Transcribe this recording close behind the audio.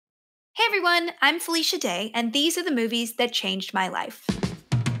Hey everyone, I'm Felicia Day, and these are the movies that changed my life.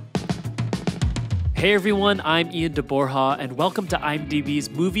 Hey everyone, I'm Ian de Borja, and welcome to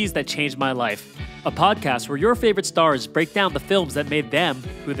IMDb's Movies That Changed My Life, a podcast where your favorite stars break down the films that made them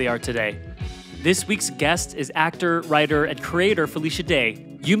who they are today. This week's guest is actor, writer, and creator Felicia Day.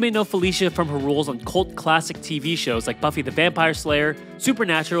 You may know Felicia from her roles on cult classic TV shows like Buffy the Vampire Slayer,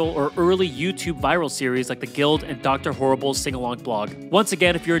 Supernatural, or early YouTube viral series like The Guild and Dr. Horrible's sing-along blog. Once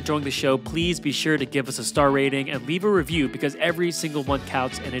again, if you're enjoying the show, please be sure to give us a star rating and leave a review because every single one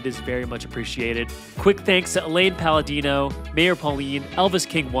counts and it is very much appreciated. Quick thanks to Elaine Palladino, Mayor Pauline, Elvis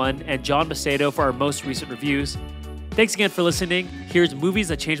King 1, and John Macedo for our most recent reviews. Thanks again for listening. Here's Movies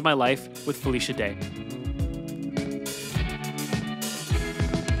That Changed My Life with Felicia Day.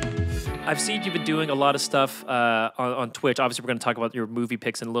 I've seen you've been doing a lot of stuff on Twitch. Obviously, we're going to talk about your movie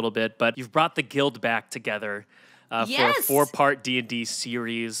picks in a little bit, but you've brought the Guild back together Yes. for a 4-part D&D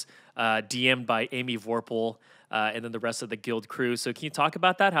series DM'd by Amy Vorpal and then the rest of the Guild crew. So can you talk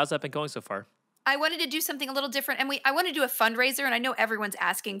about that? How's that been going so far? I wanted to do something a little different, and I want to do a fundraiser, and I know everyone's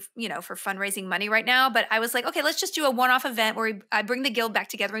asking, for fundraising money right now, but I was like, okay, let's just do a one-off event where I bring the Guild back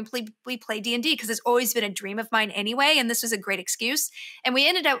together and we play D&D, because it's always been a dream of mine anyway, and this was a great excuse. And we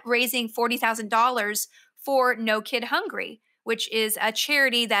ended up raising $40,000 for No Kid Hungry, which is a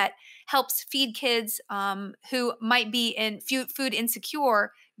charity that helps feed kids who might be in food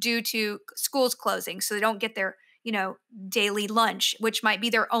insecure due to schools closing, so they don't get their daily lunch, which might be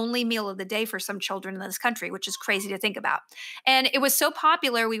their only meal of the day for some children in this country, which is crazy to think about. And it was so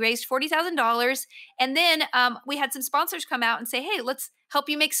popular, we raised $40,000. And then we had some sponsors come out and say, hey, let's help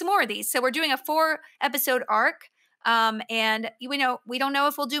you make some more of these. So we're doing a 4-episode arc. And we don't know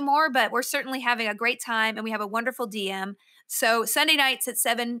if we'll do more, but we're certainly having a great time. And we have a wonderful DM. So Sunday nights at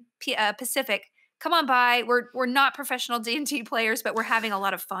 7 Pacific, come on by. We're not professional D&D players, but we're having a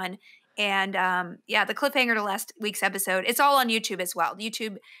lot of fun. And the cliffhanger to last week's episode, it's all on YouTube as well.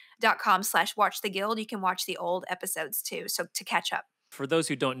 YouTube.com/watchtheguild. You can watch the old episodes too, so to catch up. For those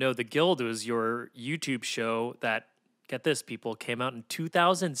who don't know, The Guild was your YouTube show that, get this, people, came out in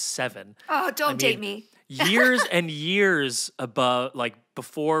 2007. Oh, don't date me. Years and years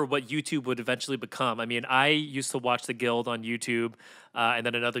before what YouTube would eventually become. I mean, I used to watch The Guild on YouTube, and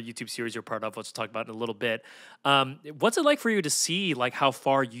then another YouTube series you're part of, which we'll talk about in a little bit. What's it like for you to see how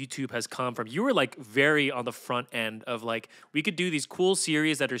far YouTube has come from? You were very on the front end of we could do these cool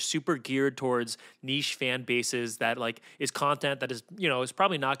series that are super geared towards niche fan bases that is content that is is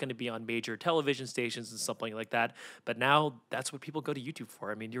probably not going to be on major television stations and something like that. But now that's what people go to YouTube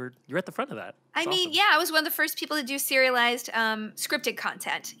for. I mean, you're at the front of that. I was one of the first people to do serialized scripted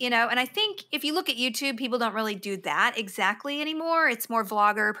content, and I think if you look at YouTube, people don't really do that exactly anymore. It's more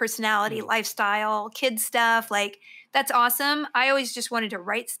vlogger, personality, lifestyle, kids stuff. That's awesome. I always just wanted to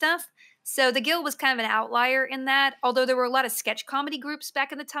write stuff. So the Guild was kind of an outlier in that, although there were a lot of sketch comedy groups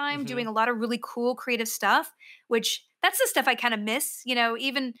back in the time doing a lot of really cool creative stuff, which that's the stuff I kind of miss.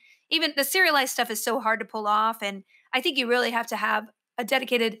 Even the serialized stuff is so hard to pull off. And I think you really have to have a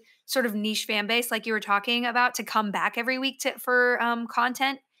dedicated sort of niche fan base like you were talking about to come back every week for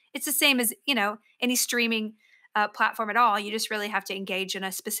content. It's the same as, any streaming platform at all. You just really have to engage in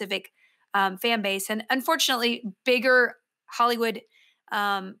a specific fan base. And unfortunately, bigger Hollywood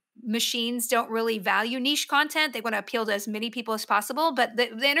machines don't really value niche content. They want to appeal to as many people as possible, but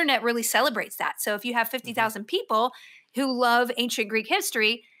the internet really celebrates that. So if you have 50,000 people who love ancient Greek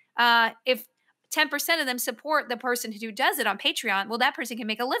history, if 10% of them support the person who does it on Patreon, well, that person can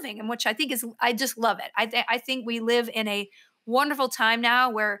make a living, and which I think I just love it. I think we live in a wonderful time now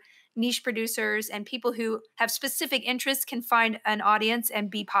where niche producers and people who have specific interests can find an audience and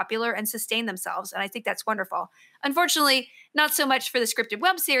be popular and sustain themselves. And I think that's wonderful. Unfortunately, not so much for the scripted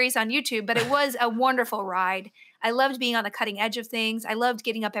web series on YouTube, but it was a wonderful ride. I loved being on the cutting edge of things. I loved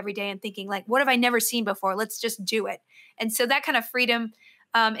getting up every day and thinking what have I never seen before? Let's just do it. And so that kind of freedom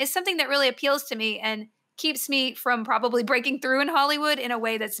is something that really appeals to me and keeps me from probably breaking through in Hollywood in a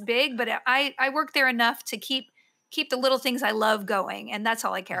way that's big. But I work there enough to keep the little things I love going. And that's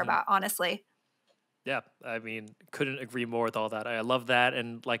all I care about, honestly. Yeah, I mean, couldn't agree more with all that. I love that.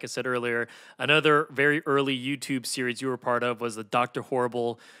 And like I said earlier, another very early YouTube series you were part of was the Dr.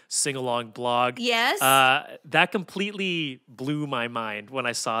 Horrible sing-along blog. Yes. That completely blew my mind when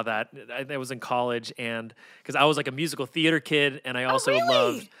I saw that. I was in college, and because I was a musical theater kid, and I also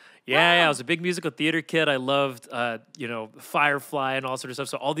loved... Yeah, I was a big musical theater kid. I loved, Firefly and all sorts of stuff.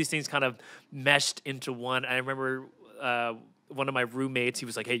 So all these things kind of meshed into one. I remember one of my roommates, he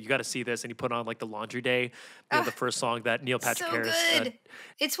was like, "Hey, you got to see this," and he put on like the Laundry Day, the first song that Neil Patrick So Harris. good.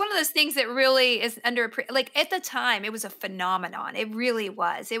 It's one of those things that really is like at the time it was a phenomenon. It really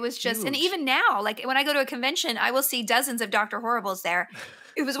was. It was just, and Huge. even now, like when I go to a convention, I will see dozens of Dr. Horribles there.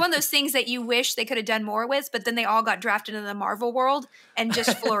 It was one of those things that you wish they could have done more with, but then they all got drafted into the Marvel world and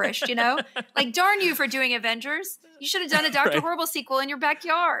just flourished, you know? Like darn you for doing Avengers. You should have done a Dr. Right. Horrible sequel in your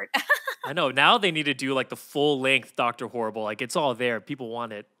backyard. I know. Now they need to do like the full length Doctor Horrible. Like it's all there. People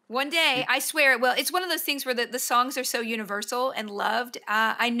want it. One day, I swear it will. It's one of those things where the songs are so universal and loved.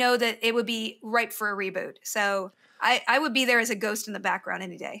 I know that it would be ripe for a reboot. So I would be there as a ghost in the background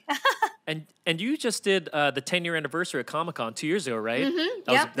any day. And you just did the 10-year anniversary at Comic-Con 2 years ago, right? Mm-hmm.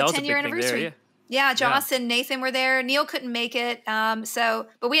 That The was a 10-year big thing there, anniversary. Yeah, Joss and Nathan were there. Neil couldn't make it.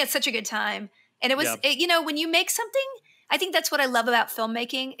 But we had such a good time. And it was, you know, when you make something, I think that's what I love about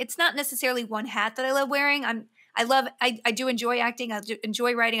filmmaking. It's not necessarily one hat that I love wearing. I do enjoy acting. I do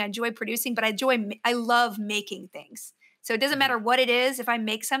enjoy writing. I enjoy producing, but I love making things. So it doesn't matter what it is if I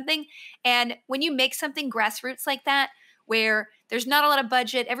make something. And when you make something grassroots like that, where there's not a lot of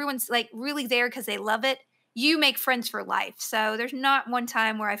budget, everyone's like really there because they love it, you make friends for life. So there's not one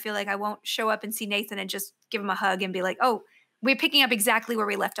time where I feel like I won't show up and see Nathan and just give him a hug and be like, oh, we're picking up exactly where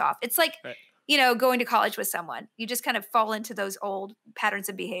we left off. It's like, you know, going to college with someone. You just kind of fall into those old patterns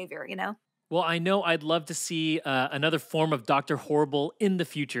of behavior, you know? Well, I know I'd love to see another form of Dr. Horrible in the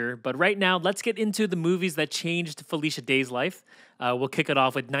future, but right now, let's get into the movies that changed Felicia Day's life. We'll kick it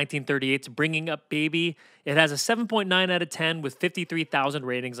off with 1938's Bringing Up Baby. It has a 7.9 out of 10 with 53,000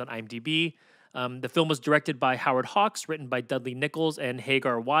 ratings on IMDb. The film was directed by Howard Hawks, written by Dudley Nichols and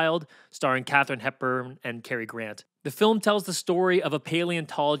Hagar Wilde, starring Katharine Hepburn and Cary Grant. The film tells the story of a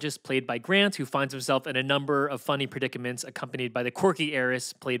paleontologist played by Grant who finds himself in a number of funny predicaments accompanied by the quirky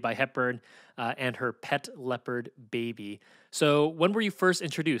heiress played by Hepburn and her pet leopard baby. So when were you first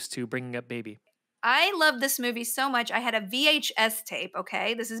introduced to Bringing Up Baby? I love this movie so much. I had a VHS tape,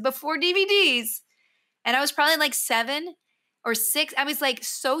 okay? This is before DVDs. And I was probably like 7 or 6. I was like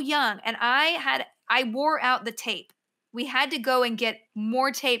so young. And I wore out the tape. We had to go and get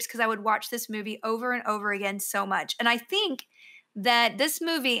more tapes because I would watch this movie over and over again so much. And I think that this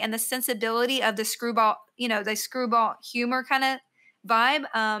movie and the sensibility of the screwball, you know, the screwball humor kind of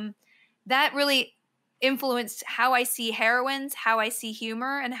vibe, that really influenced how I see heroines, how I see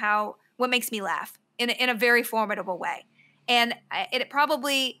humor, and what makes me laugh in a very formidable way. And it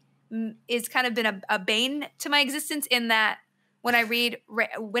probably is kind of been a bane to my existence in that when I read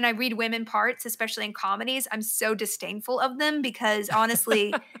women parts, especially in comedies, I'm so disdainful of them because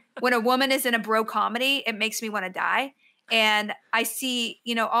honestly, when a woman is in a bro comedy, it makes me want to die. And I see,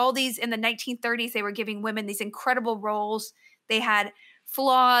 you know, all these in the 1930s, they were giving women these incredible roles. They had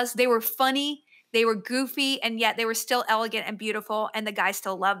flaws. They were funny. They were goofy, and yet they were still elegant and beautiful, and the guy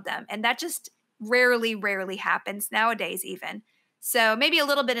still loved them. And that just rarely happens nowadays even. So maybe a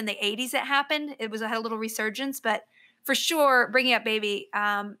little bit in the 80s it happened. It had a little resurgence, but for sure, Bringing Up Baby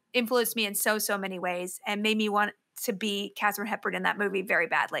influenced me in so many ways and made me want to be Katharine Hepburn in that movie very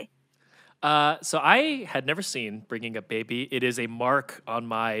badly. So I had never seen Bringing Up Baby. It is a mark on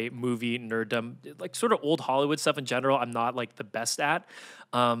my movie nerddom, like sort of old Hollywood stuff in general. I'm not like the best at,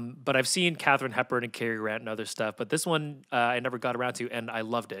 but I've seen Katharine Hepburn and Cary Grant and other stuff. But this one I never got around to, and I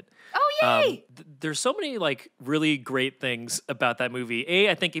loved it. Oh yay! There's so many like really great things about that movie.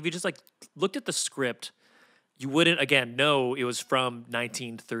 I think if you just like looked at the script, you wouldn't, again, know it was from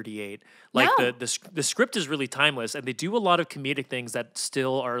 1938. Like No. the script is really timeless, and they do a lot of comedic things that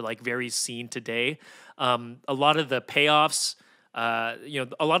still are like very seen today. A lot of the payoffs, you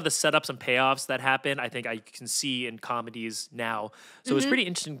know, a lot of the setups and payoffs that happen, I think I can see in comedies now. So it's pretty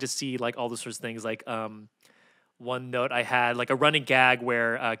interesting to see like all those sorts of things. Like one note I had, like a running gag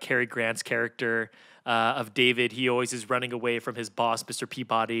where Cary Grant's character of David, he always is running away from his boss, Mr.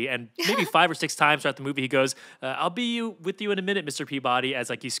 Peabody, and maybe 5 or 6 times throughout the movie he goes, "I'll be with you in a minute, Mr. Peabody," as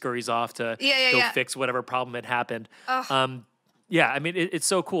like he scurries off to go fix whatever problem had happened. Yeah, I mean it's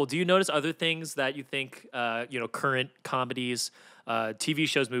so cool. Do you notice other things that you think you know, current comedies, TV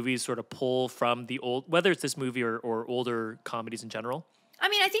shows, movies sort of pull from the old, whether it's this movie or older comedies in general? I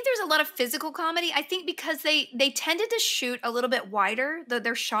mean, I think there's a lot of physical comedy. I think because they tended to shoot a little bit wider.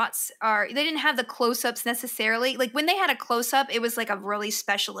 Their shots they didn't have the close-ups necessarily. Like when they had a close-up, it was like a really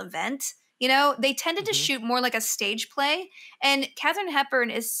special event. You know, they tended to shoot more like a stage play. And Katharine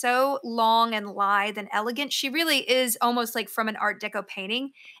Hepburn is so long and lithe and elegant. She really is almost like from an Art Deco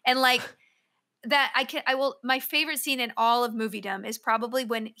painting. And like my favorite scene in all of moviedom is probably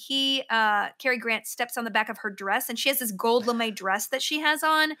when Cary Grant steps on the back of her dress, and she has this gold lame dress that she has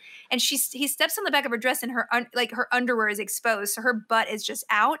on, and he steps on the back of her dress, and her underwear is exposed, so her butt is just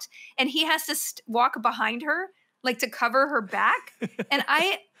out, and he has to walk behind her, like, to cover her back. And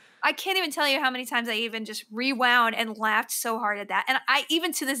I can't even tell you how many times I even just rewound and laughed so hard at that. And I,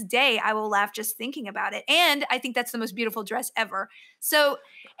 even to this day, I will laugh just thinking about it. And I think that's the most beautiful dress ever. So,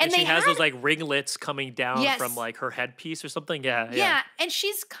 And she has those like ringlets coming down Yes. from like her headpiece or something. Yeah. Yeah. And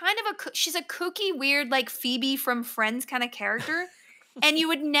she's kind of she's a kooky, weird, like Phoebe from Friends kind of character. And you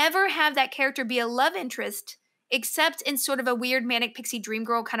would never have that character be a love interest except in sort of a weird manic pixie dream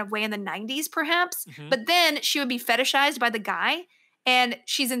girl kind of way in the 90s, perhaps. Mhm. But then she would be fetishized by the guy, and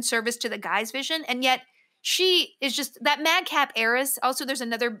she's in service to the guy's vision. And yet she is just that madcap heiress. Also, there's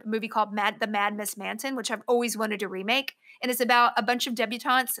another movie called The Mad Miss Manton, which I've always wanted to remake. And it's about a bunch of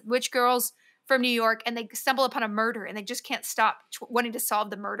debutantes, witch girls from New York, and they stumble upon a murder, and they just can't stop wanting to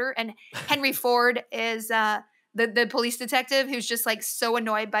solve the murder. And Henry Ford is the police detective who's just like so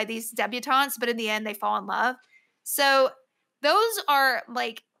annoyed by these debutantes, but in the end they fall in love. So those are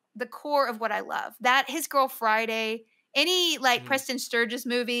like the core of what I love. That His Girl Friday, any like Preston Sturges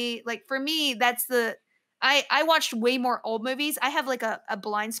movie, like for me, that's I watched way more old movies. I have like a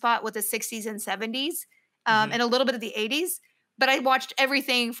blind spot with the 60s and 70s and a little bit of the 80s, but I watched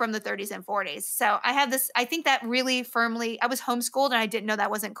everything from the 30s and 40s. So I have this, I think that really firmly, I was homeschooled and I didn't know that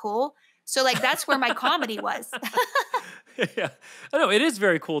wasn't cool. So like that's where my comedy was. Yeah, I know it is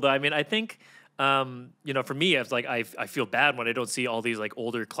very cool though. I mean, I think for me, it's like I feel bad when I don't see all these like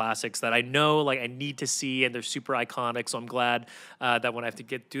older classics that I know like I need to see and they're super iconic. So I'm glad that when I have to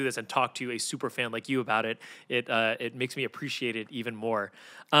do this and talk to a super fan like you about it, it makes me appreciate it even more.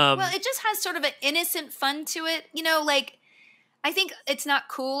 Well, it just has sort of an innocent fun to it, like I think it's not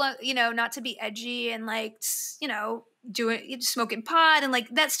cool, not to be edgy and like, smoking pot and like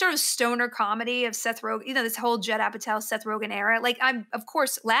that sort of stoner comedy of Seth Rogen, this whole Judd Apatow, Seth Rogen era. Like I'm of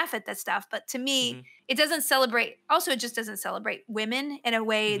course laugh at that stuff, but to me, it doesn't celebrate. Also, it just doesn't celebrate women in a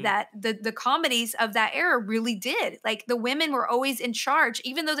way that the comedies of that era really did. Like the women were always in charge,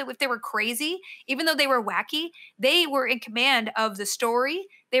 even though if they were crazy, even though they were wacky, they were in command of the story.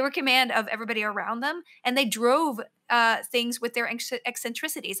 They were in command of everybody around them, and they drove things with their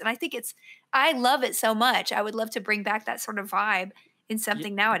eccentricities. And I love it so much. I would love to bring back that sort of vibe in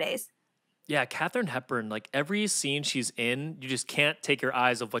something nowadays. Yeah, Katharine Hepburn, like every scene she's in, you just can't take your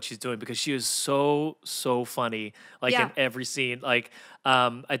eyes off what she's doing because she is so funny. Like in every scene, like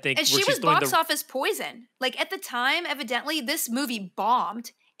I think, and she was box office poison. Like at the time, evidently, this movie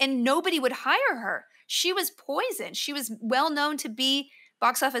bombed, and nobody would hire her. She was poison. She was well known to be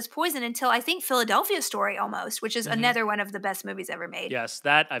box office poison until I think Philadelphia Story almost, which is another one of the best movies ever made. Yes,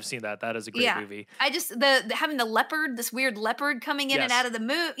 that I've seen that. That is a great movie. I just having the leopard, this weird leopard coming in and out of the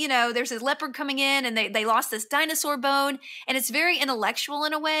movie. There's this leopard coming in, and they lost this dinosaur bone, and it's very intellectual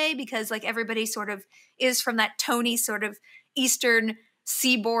in a way because like everybody sort of is from that Tony sort of Eastern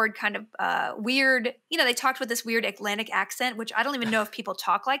seaboard kind of weird. They talked with this weird Atlantic accent, which I don't even know if people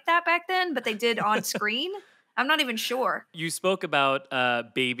talk like that back then, but they did on screen. I'm not even sure. You spoke about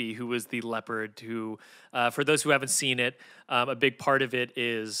Baby, who was the leopard, who, for those who haven't seen it, a big part of it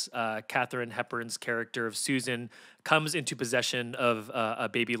is Katharine Hepburn's character of Susan comes into possession of a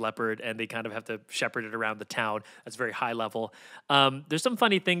baby leopard, and they kind of have to shepherd it around the town. That's very high level. There's some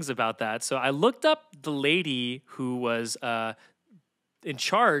funny things about that. So I looked up the lady who was in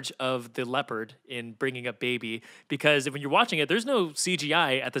charge of the leopard in bringing up Baby, because when you're watching it, there's no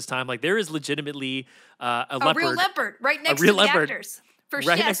CGI at this time. Like there is legitimately a leopard, real leopard, right next to the actors.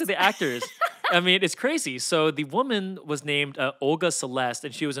 Next to the actors. I mean, it's crazy. So the woman was named Olga Celeste,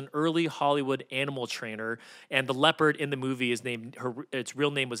 and she was an early Hollywood animal trainer. And the leopard in the movie is named its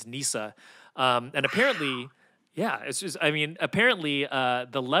real name was Nisa. And apparently. Yeah, it's just, apparently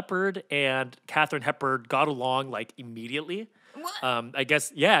the leopard and Katharine Hepburn got along like immediately. I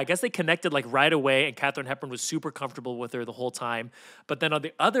guess they connected like right away, and Katharine Hepburn was super comfortable with her the whole time. But then on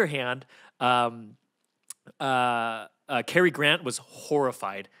the other hand, Cary Grant was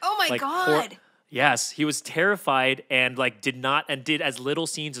horrified. Oh my God. Yes, he was terrified and like did as little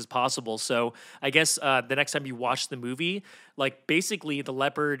scenes as possible. So I guess the next time you watch the movie, like basically the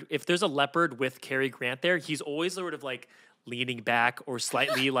leopard, if there's a leopard with Cary Grant there, he's always sort of like leaning back or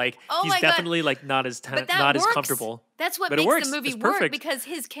slightly like he's definitely like not as comfortable. That's what makes the movie work, because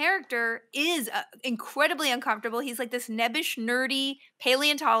his character is incredibly uncomfortable. He's like this nebbish, nerdy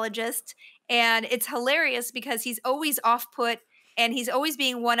paleontologist, and it's hilarious because he's always off-put and he's always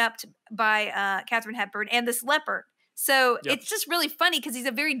being one-upped by Katharine Hepburn and this leopard. So Yep. it's just really funny because he's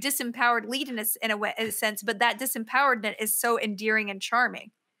a very disempowered lead in a way, in a sense, but that disempoweredness is so endearing and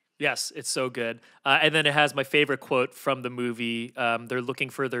charming. Yes, it's so good. And then it has my favorite quote from the movie. They're looking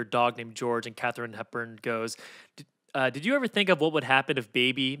for their dog named George, and Katharine Hepburn goes, Did you ever think of what would happen if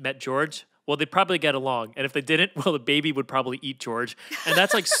Baby met George? Well, they'd probably get along. And if they didn't, well, the baby would probably eat George. And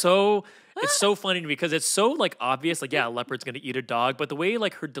that's like so, it's so funny to me because it's so like obvious, like, yeah, a leopard's gonna eat a dog. But the way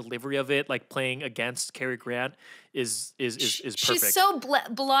like her delivery of it, like playing against Cary Grant is She's perfect. so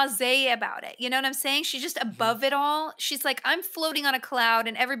blasé about it. You know what I'm saying? She's just Mhm. above it all. She's like, I'm floating on a cloud,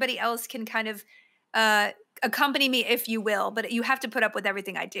 and everybody else can kind of uh, accompany me, if you will, but you have to put up with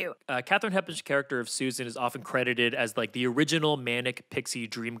everything I do. Katharine Hepburn's character of Susan is often credited as like the original manic pixie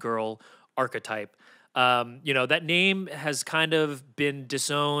dream girl archetype. That name has kind of been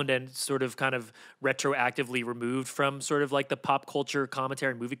disowned and sort of kind of retroactively removed from sort of like the pop culture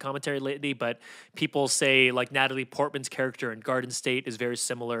commentary, movie commentary lately. But people say like Natalie Portman's character in Garden State is very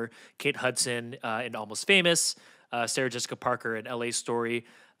similar. Kate Hudson in Almost Famous, Sarah Jessica Parker in LA Story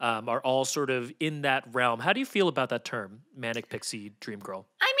are all sort of in that realm. How do you feel about that term, manic pixie dream girl?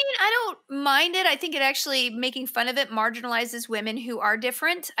 I mean, I don't mind it. I think it actually making fun of it marginalizes women who are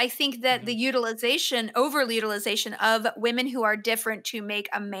different. I think that the Hmm. overutilization of women who are different to make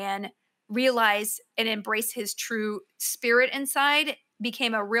a man realize and embrace his true spirit inside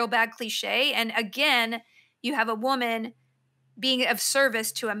became a real bad cliche. And again, you have a woman being of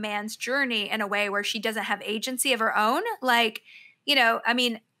service to a man's journey in a way where she doesn't have agency of her own. Like, I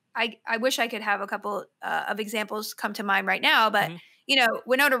mean, I wish I could have a couple of examples come to mind right now, but Hmm.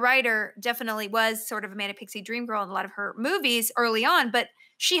 Winona Ryder definitely was sort of a manic pixie dream girl in a lot of her movies early on, but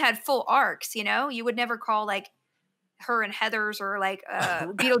she had full arcs. You would never call like her and Heather's or like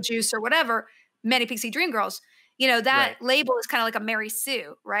Beetlejuice or whatever manic pixie dream girls. That Right. label is kind of like a Mary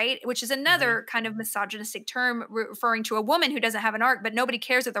Sue, right? Which is Hmm. another kind of misogynistic term referring to a woman who doesn't have an arc, but nobody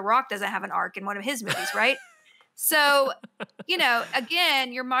cares that The Rock doesn't have an arc in one of his movies, right? So,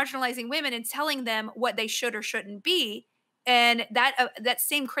 again, you're marginalizing women and telling them what they should or shouldn't be. And that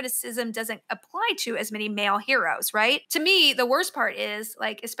same criticism doesn't apply to as many male heroes, right? To me, the worst part is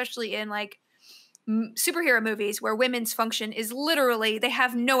like, especially in like superhero movies where women's function is literally they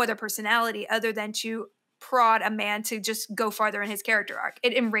have no other personality other than to prod a man to just go farther in his character arc.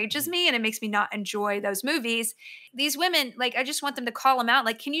 It enrages Hmm. me and it makes me not enjoy those movies. These women, like, I just want them to call them out.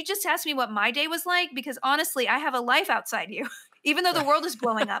 Like, can you just ask me what my day was like? Because honestly, I have a life outside you. Even though the world is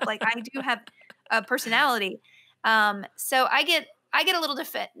blowing up, like I do have a personality. So I get a little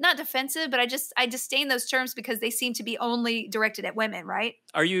not defensive, but I disdain those terms because they seem to be only directed at women, right?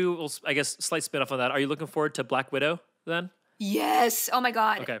 Are you, well, I guess, slight spin off on that. Are you looking forward to Black Widow then? Yes. Oh my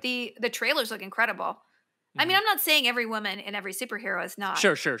god. Okay. The trailers look incredible. I mean, Hmm. I'm not saying every woman and every superhero is not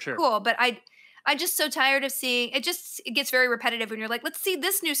Sure, sure, sure. cool, but I'm just so tired of seeing it gets very repetitive when you're like, let's see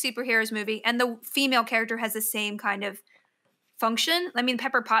this new superheroes movie and the female character has the same kind of function. I mean,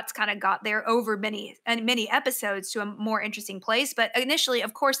 Pepper Potts kind of got there over many episodes to a more interesting place, but initially,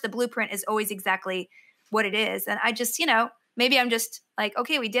 of course, the blueprint is always exactly what it is. And I just, maybe I'm just like,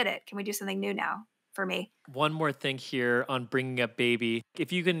 okay, we did it. Can we do something new now for me? One more thing here on Bringing Up Baby.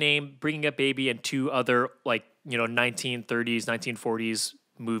 If you can name Bringing Up Baby and two other, like, 1930s, 1940s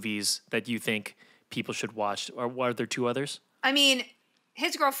movies that you think people should watch, or are there two others? I mean,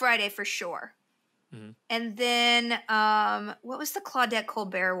 His Girl Friday for sure. Hmm. And then what was the Claudette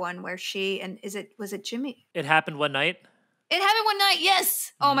Colbert one where she and was it Jimmy? It Happened One Night. It Happened One Night.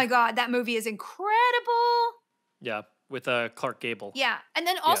 Yes. Oh Hmm. my god, that movie is incredible. Yeah, with Clark Gable. Yeah. And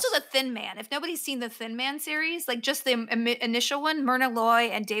then also Yes. The Thin Man. If nobody's seen the Thin Man series, like just the initial one, Myrna Loy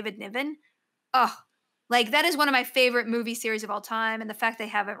and David Niven. Oh, like that is one of my favorite movie series of all time and the fact they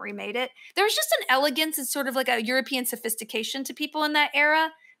haven't remade it. There's just an elegance and sort of like a European sophistication to people in that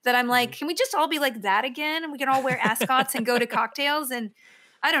era that I'm like, Hmm. can we just all be like that again? And we can all wear ascots and go to cocktails and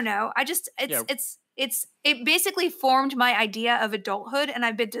I don't know. I just Yeah. it basically formed my idea of adulthood and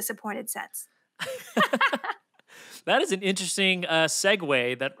I've been disappointed since. That is an interesting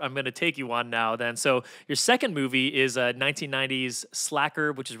segue that I'm going to take you on now. Then, so your second movie is 1990s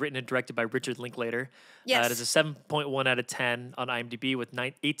Slacker, which is written and directed by Richard Linklater. It is a Yes. 7.1 out of 10 on IMDb with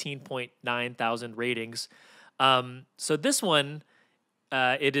 18.9 thousand ratings. So this one,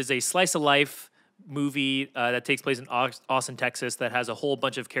 it is a slice of life movie that takes place in Austin, Texas. That has a whole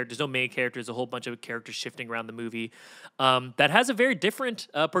bunch of characters. No main characters. A whole bunch of characters shifting around the movie. That has a very different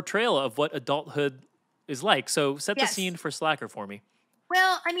portrayal of what adulthood is like. So set the Yes. scene for Slacker for me.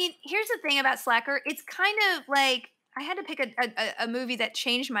 Well, I mean, here's the thing about Slacker. It's kind of like I had to pick a movie that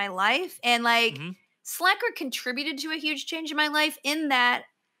changed my life. And like Hmm. Slacker contributed to a huge change in my life in that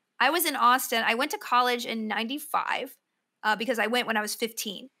I was in Austin. I went to college in 95 because I went when I was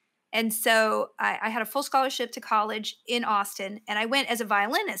 15. And so I had a full scholarship to college in Austin, and I went as a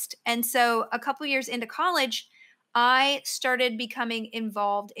violinist. And so a couple years into college, I started becoming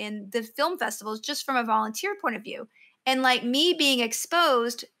involved in the film festivals just from a volunteer point of view. And like me being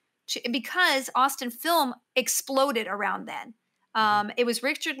exposed to, because Austin film exploded around then. It was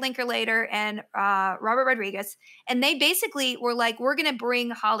Richard Linklater and Robert Rodriguez, and they basically were like, "We're going to bring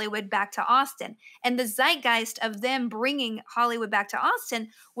Hollywood back to Austin." And the zeitgeist of them bringing Hollywood back to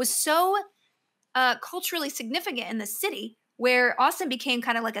Austin was so culturally significant in the city, where Austin became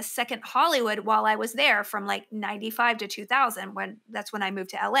kind of like a second Hollywood while I was there from like 95 to 2000, when that's when I moved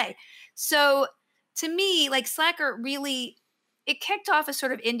to LA. So to me, like Slacker really, it kicked off a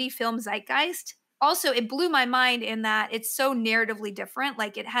sort of indie film zeitgeist. Also, it blew my mind in that it's so narratively different.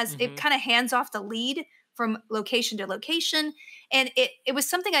 Like it Hmm. kind of hands off the lead from location to location. And it was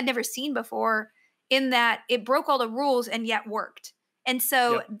something I'd never seen before, in that it broke all the rules and yet worked. And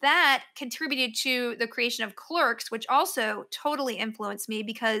so Yep. that contributed to the creation of Clerks, which also totally influenced me,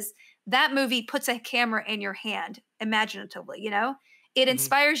 because that movie puts a camera in your hand imaginatively, you know? It Hmm.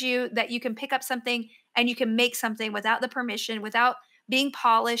 inspires you that you can pick up something and you can make something without the permission, without being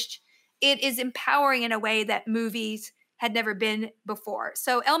polished. It is empowering in a way that movies had never been before.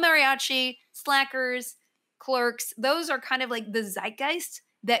 So El Mariachi, Slackers, Clerks, those are kind of like the zeitgeist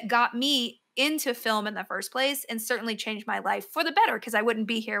that got me into film in the first place, and certainly changed my life for the better, because I wouldn't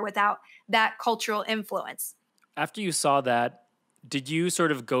be here without that cultural influence. After you saw that, did you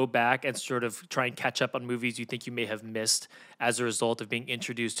sort of go back and sort of try and catch up on movies you think you may have missed as a result of being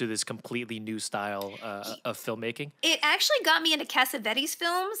introduced to this completely new style of filmmaking? It actually got me into Cassavetes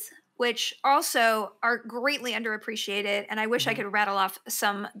films, which also are greatly underappreciated. And I wish I Hmm. could rattle off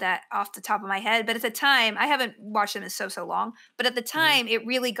some that off the top of my head. But at the time, I haven't watched them in so long. But at the Hmm. time, it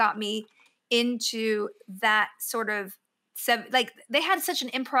really got me into that sort of like they had such an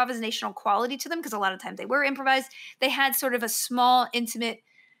improvisational quality to them, because a lot of times they were improvised. They had sort of a small, intimate,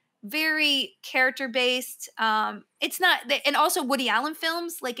 very character based. It's not, and also Woody Allen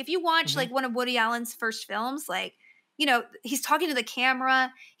films. Like if you watch Hmm. like one of Woody Allen's first films, like, you know, he's talking to the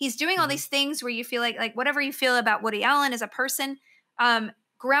camera, he's doing all Hmm. these things where you feel like whatever you feel about Woody Allen as a person,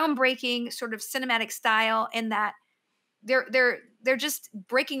 groundbreaking sort of cinematic style, in that they're just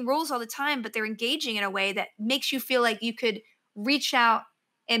breaking rules all the time, but they're engaging in a way that makes you feel like you could reach out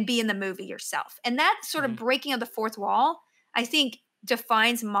and be in the movie yourself. And that sort of Hmm. breaking of the fourth wall, I think,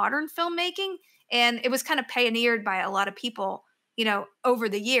 defines modern filmmaking. And it was kind of pioneered by a lot of people, you know, over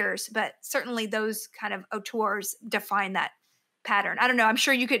the years. But certainly those kind of auteurs define that pattern. I don't know. I'm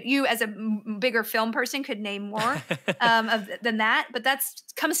sure you as a bigger film person could name more than that. But that's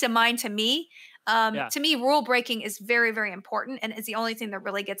comes to mind to me. Yeah. To me, rule breaking is very, very important, and is the only thing that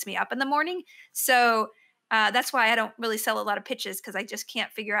really gets me up in the morning. So that's why I don't really sell a lot of pitches, because I just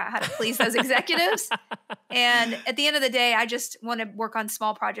can't figure out how to please those executives. And at the end of the day, I just want to work on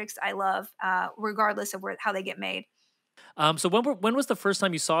small projects I love, regardless of how they get made. So when was the first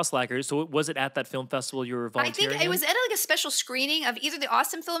time you saw Slackers? So was it at that film festival you were I think volunteering it in? was at like a special screening of either the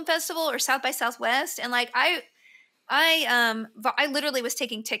Austin Film Festival or South by Southwest, and like I literally was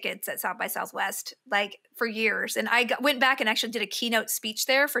taking tickets at South by Southwest like for years, and went back and actually did a keynote speech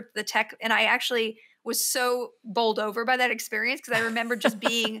there for the tech, and I actually was so bowled over by that experience, because I remember just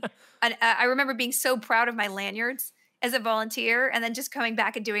being I remember being so proud of my lanyards as a volunteer, and then just coming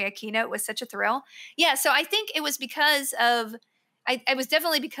back and doing a keynote was such a thrill. Yeah, so I think it was because of I was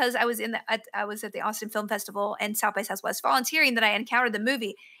definitely because I was I was at the Austin Film Festival and South by Southwest volunteering, that I encountered the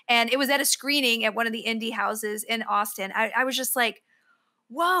movie, and it was at a screening at one of the indie houses in Austin. I was just like,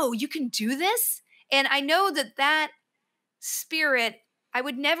 "Whoa, you can do this!" And I know that spirit. I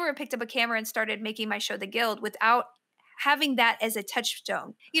would never have picked up a camera and started making my show, The Guild, without having that as a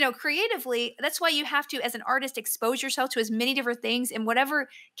touchstone. You know, creatively, that's why you have to, as an artist, expose yourself to as many different things in whatever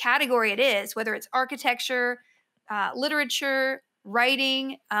category it is, whether it's architecture, literature,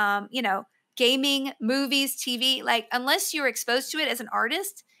 writing, you know, gaming, movies, TV. Like, unless you're exposed to it as an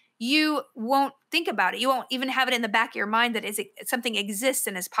artist, you won't think about it. You won't even have it in the back of your mind that something exists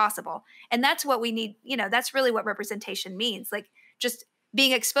and is possible. And that's what we need. You know, that's really what representation means. Like, just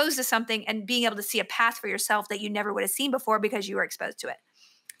being exposed to something and being able to see a path for yourself that you never would have seen before because you were exposed to it.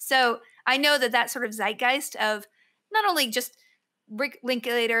 So I know that sort of zeitgeist of not only just Rick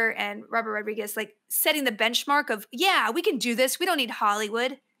Linklater and Robert Rodriguez, like setting the benchmark of, yeah, we can do this. We don't need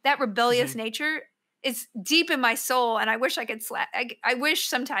Hollywood. That rebellious Mhm. nature is deep in my soul, and I wish I could I wish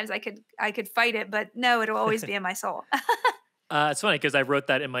sometimes I could fight it, but no, it'll always be in my soul. It's funny because I wrote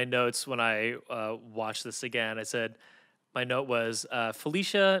that in my notes when I watched this again. I said, My note was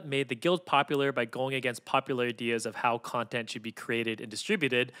Felicia made the guild popular by going against popular ideas of how content should be created and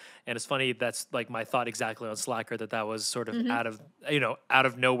distributed. And it's funny, that's like my thought exactly on Slacker, that was sort of Hmm. out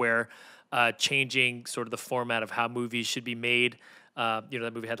of nowhere, changing sort of the format of how movies should be made.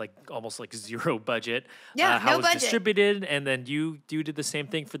 That movie had like almost like zero budget, Yeah, how it no was budget. distributed. And then you did the same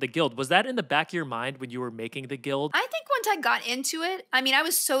thing for the guild. Was that in the back of your mind when you were making the guild? I think once I got into it, I mean, I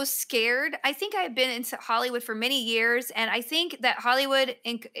was so scared. I think I had been into Hollywood for many years, and I think that Hollywood,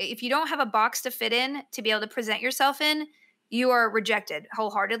 if you don't have a box to fit in to be able to present yourself in, you are rejected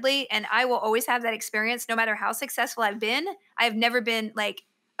wholeheartedly. And I will always have that experience, no matter how successful I've been. I have never been like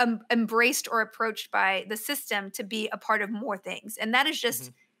embraced or approached by the system to be a part of more things, and that is Hmm.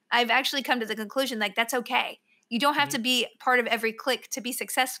 just. I've actually come to the conclusion like that's okay. You don't have Hmm. to be part of every clique to be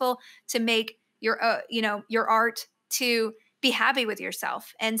successful, to make your art, to be happy with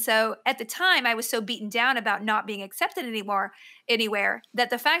yourself. And so at the time I was so beaten down about not being accepted anymore anywhere, that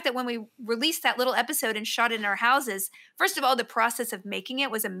the fact that when we released that little episode and shot it in our houses, first of all, the process of making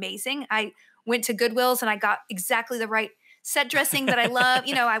it was amazing. I went to Goodwill's and I got exactly the right set dressing that I love.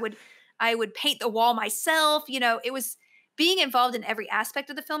 I would paint the wall myself. It was being involved in every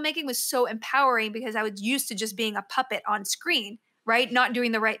aspect of the filmmaking was so empowering because I was used to just being a puppet on screen, right? Not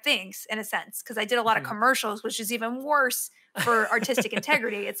doing the right things in a sense. Because I did a lot of commercials, which is even worse for artistic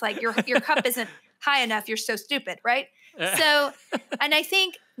integrity. It's like your cup isn't high enough, you're so stupid, right? So, and I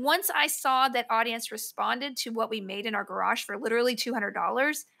think once I saw that audience responded to what we made in our garage for literally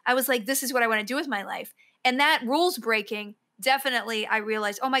 $200, I was like, this is what I want to do with my life. And that rules breaking, definitely, I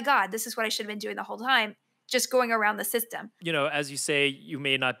realized, oh my God, this is what I should have been doing the whole time, just going around the system. As you say, you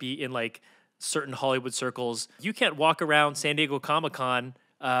may not be in like certain Hollywood circles. You can't walk around San Diego Comic-Con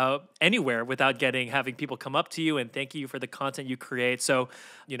anywhere without having people come up to you and thank you for the content you create. So,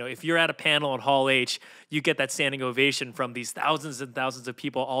 if you're at a panel in Hall H, you get that standing ovation from these thousands and thousands of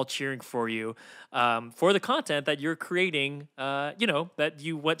people all cheering for you for the content that you're creating. That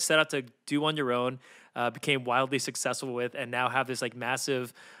you set out to do on your own. Became wildly successful with, and now have this like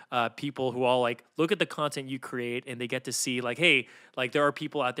massive people who all like look at the content you create and they get to see like, hey, like there are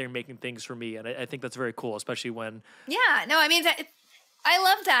people out there making things for me, and I think that's very cool, especially when. Yeah, no, I mean I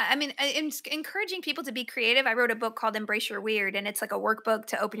love that. I mean, encouraging people to be creative. I wrote a book called Embrace Your Weird, and it's like a workbook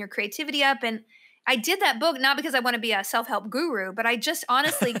to open your creativity up. And I did that book not because I want to be a self-help guru, but I just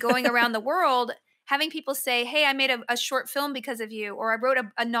honestly going around the world having people say, hey, I made a short film because of you, or I wrote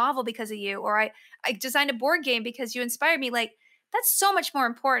a novel because of you, or I designed a board game because you inspired me. Like, that's so much more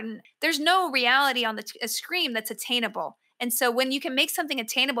important. There's no reality on a screen that's attainable. And so when you can make something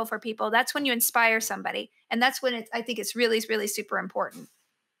attainable for people, that's when you inspire somebody. And that's when I think it's really, really super important.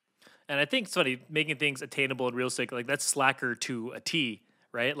 And I think it's funny, making things attainable and realistic, like that's Slacker to a T,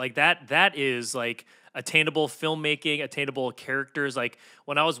 right? Like that is like attainable filmmaking, attainable characters. Like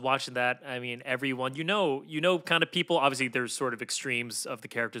when I was watching that, I mean, everyone, kind of people, obviously there's sort of extremes of the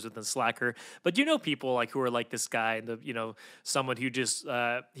characters within Slacker, but people like who are like this guy and someone who just,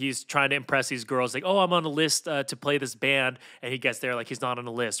 he's trying to impress these girls, like, oh, I'm on a list to play this band. And he gets there, like he's not on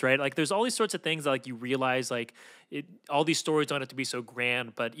a list, right? Like there's all these sorts of things that like you realize like all these stories don't have to be so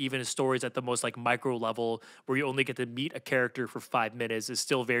grand, but even stories at the most like micro level where you only get to meet a character for 5 minutes is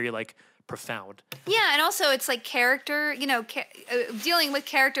still very like profound. Yeah, and also it's like character, dealing with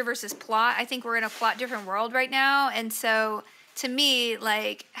character versus plot. I think we're in a plot different world right now, and so to me,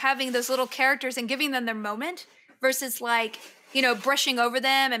 like having those little characters and giving them their moment versus like brushing over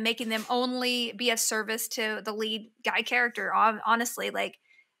them and making them only be a service to the lead guy character. Honestly, like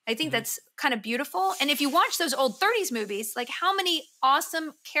I think that's kind of beautiful. And if you watch those old 30s movies, like how many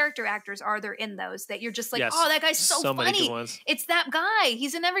awesome character actors are there in those that you're just like, Yes, oh, that guy's so many good funny. ones. It's that guy.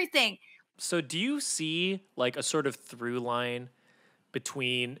 He's in everything. So do you see like a sort of through line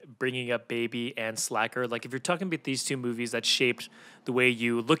between Bringing Up Baby and Slacker? Like if you're talking about these two movies that shaped the way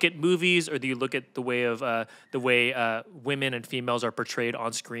you look at movies, or do you look at the way women and females are portrayed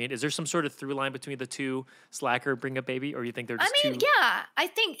on screen? Is there some sort of through line between the two, Slacker, Bring Up Baby, or you think they're just two? Yeah, I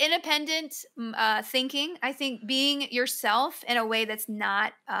think independent thinking. I think being yourself in a way that's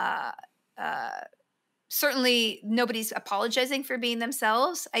not certainly nobody's apologizing for being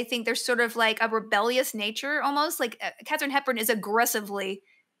themselves. I think there's sort of like a rebellious nature almost. Like Katharine Hepburn is aggressively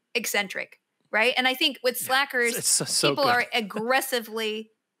eccentric, right? And I think with Slackers, it's so people good. are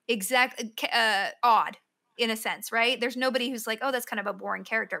aggressively odd in a sense, right? There's nobody who's like, oh, that's kind of a boring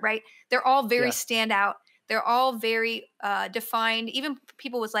character, right? They're all very standout. They're all very defined. Even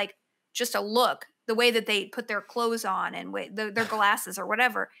people with like just a look, the way that they put their clothes on and their glasses or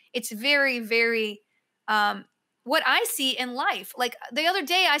whatever. It's very, very what I see in life. Like the other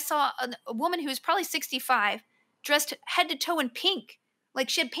day, I saw a woman who's probably 65, dressed head to toe in pink. Like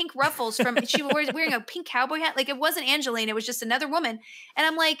she had pink ruffles she was wearing a pink cowboy hat. Like it wasn't Angeline. It was just another woman. And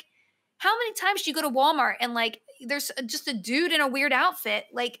I'm like, how many times do you go to Walmart and like, there's just a dude in a weird outfit?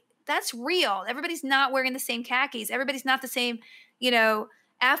 Like that's real. Everybody's not wearing the same khakis. Everybody's not the same,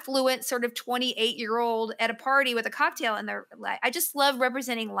 affluent sort of 28-year-old at a party with a cocktail in their life. I just love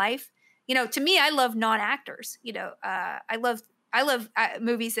representing life. To me, I love non-actors. I love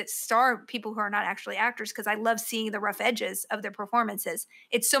movies that star people who are not actually actors because I love seeing the rough edges of their performances.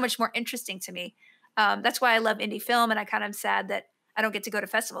 It's so much more interesting to me. That's why I love indie film, and I kind of sad that I don't get to go to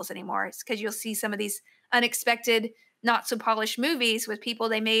festivals anymore. It's because you'll see some of these unexpected, not so polished movies with people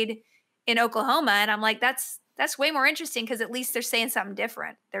they made in Oklahoma, and I'm like, that's way more interesting because at least they're saying something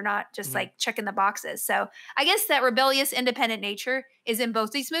different. They're not just like checking the boxes. So I guess that rebellious, independent nature is in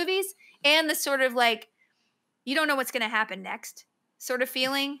both these movies, and the sort of like, you don't know what's going to happen next sort of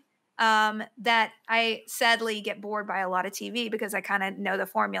feeling that I sadly get bored by a lot of TV because I kind of know the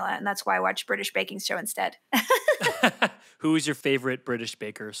formula, and that's why I watch British baking show instead. Who is your favorite British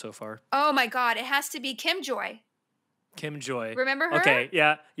baker so far? Oh my God, it has to be Kim Joy. Kim Joy. Remember her? Okay,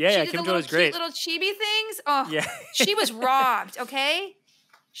 yeah. Kim Joy was great. Little chibi things. Oh, yeah. She was robbed. Okay,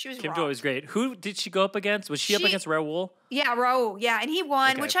 she was. Kim Joy was great. Who did she go up against? Was she up against Raoul? Yeah, Raoul. Yeah, and he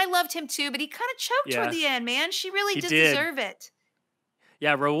won, which I loved him too. But he kind of choked toward the end. Man, she really did deserve it.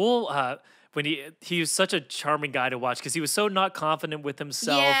 Yeah, Raoul. When he was such a charming guy to watch because he was so not confident with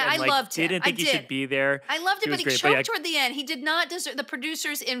himself. Yeah, and, I loved him. Didn't think he should be there. I loved it, but he choked toward the end. He did not deserve. The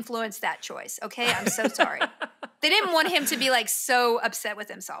producers influenced that choice. Okay, I'm so sorry. They didn't want him to be like so upset with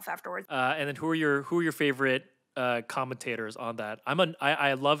himself afterwards. And then who are your favorite commentators on that?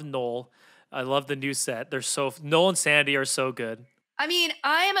 I love Noel. I love the new set. Noel and Sandy are so good. I mean,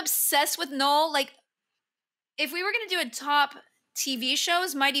 I am obsessed with Noel. Like, if we were gonna do a top TV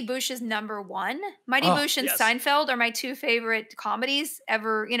shows, Mighty Boosh is number one. Mighty Boosh and Seinfeld are my two favorite comedies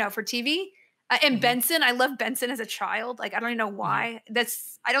ever, for TV. And Benson, I loved Benson as a child. Like, I don't even know why.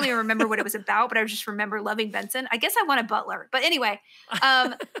 I don't even remember what it was about, but I just remember loving Benson. I guess I wanted Butler. But anyway,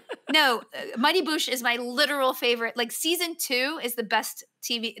 no, Mighty Boosh is my literal favorite. Like, season 2 is the best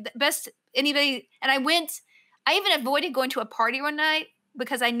TV, the best anybody. And I even avoided going to a party one night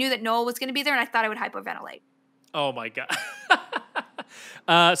because I knew that Noel was going to be there and I thought I would hyperventilate. Oh my God.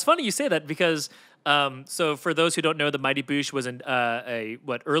 It's funny you say that because so for those who don't know, the Mighty Boosh was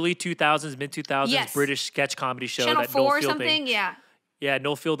early 2000s, mid 2000s British sketch comedy show. Channel that 4 Noel or Fielding, something, yeah. Yeah,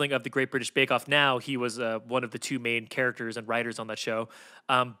 Noel Fielding of the Great British Bake Off. Now he was one of the two main characters and writers on that show.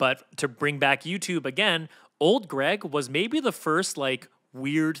 But to bring back YouTube again, Old Greg was maybe the first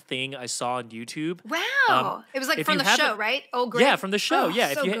weird thing I saw on YouTube. Wow. It was from the show, right? Old Greg? Yeah, from the show.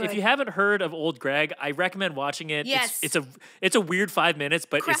 Yeah. So if you haven't heard of Old Greg, I recommend watching it. Yes. It's a weird 5 minutes,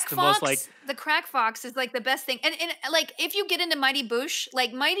 but Crack it's the Fox, most the Crack Fox is the best thing. And if you get into Mighty Boosh,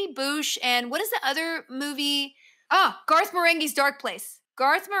 Mighty Boosh and what is the other movie? Garth Marenghi's Dark Place.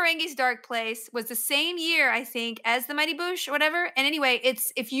 Garth Marenghi's Dark Place was the same year, I think, as the Mighty Boosh or whatever. And anyway,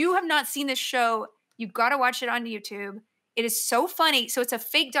 if you have not seen this show, you've got to watch it on YouTube. It is so funny. So it's a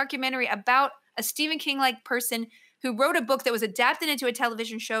fake documentary about a Stephen King-like person who wrote a book that was adapted into a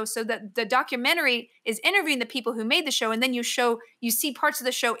television show so that the documentary is interviewing the people who made the show, and then you see parts of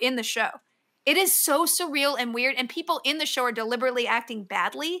the show in the show. It is so surreal and weird, and people in the show are deliberately acting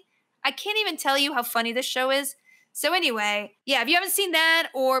badly. I can't even tell you how funny this show is. So anyway, yeah, if you haven't seen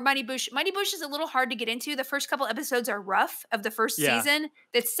that or Mighty Boosh is a little hard to get into. The first couple episodes are rough of the first season.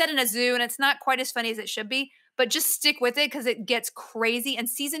 It's set in a zoo, and it's not quite as funny as it should be. But just stick with it because it gets crazy. And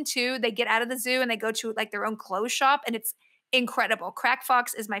season 2, they get out of the zoo and they go to their own clothes shop, and it's incredible. Crack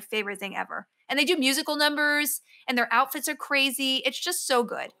Fox is my favorite thing ever. And they do musical numbers, and their outfits are crazy. It's just so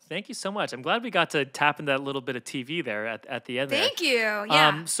good. Thank you so much. I'm glad we got to tap into that little bit of TV there at the end. Thank you.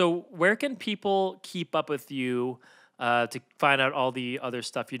 Yeah. So where can people keep up with you? To find out all the other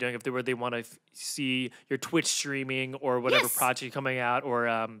stuff you're doing, if they want to see your Twitch streaming or whatever project coming out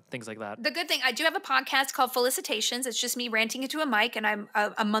or things like that. The good thing, I do have a podcast called Felicitations. It's just me ranting into a mic, and I'm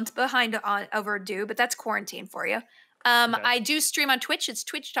a month behind overdue, but that's quarantine for you. Okay. I do stream on Twitch. It's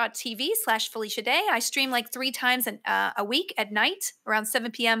twitch.tv/Felicia Day. I stream 3 times a week at night around 7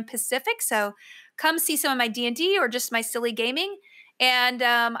 p.m. Pacific. So come see some of my D&D or just my silly gaming. And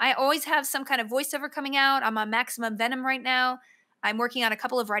I always have some kind of voiceover coming out. I'm on Maximum Venom right now. I'm working on a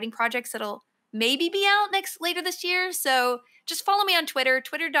couple of writing projects that'll maybe be out later this year. So just follow me on Twitter,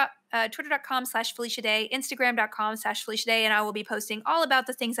 twitter.com/Felicia Day, Instagram.com/Felicia Day, and I will be posting all about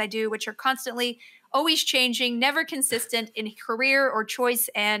the things I do, which are constantly always changing, never consistent in career or choice,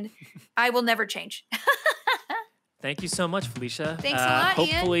 and I will never change. Thank you so much, Felicia. Thanks a lot, Ian.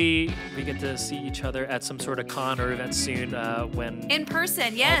 Hopefully, we get to see each other at some sort of con or event soon. When in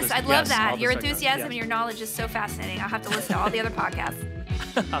person, yes, I'd love that. Your enthusiasm and your knowledge is so fascinating. I'll have to listen to all the other podcasts.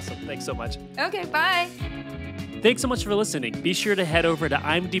 Awesome. Thanks so much. Okay, bye. Thanks so much for listening. Be sure to head over to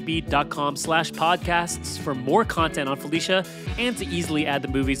imdb.com/podcasts for more content on Felicia and to easily add the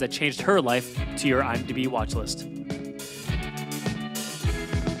movies that changed her life to your IMDb watch list.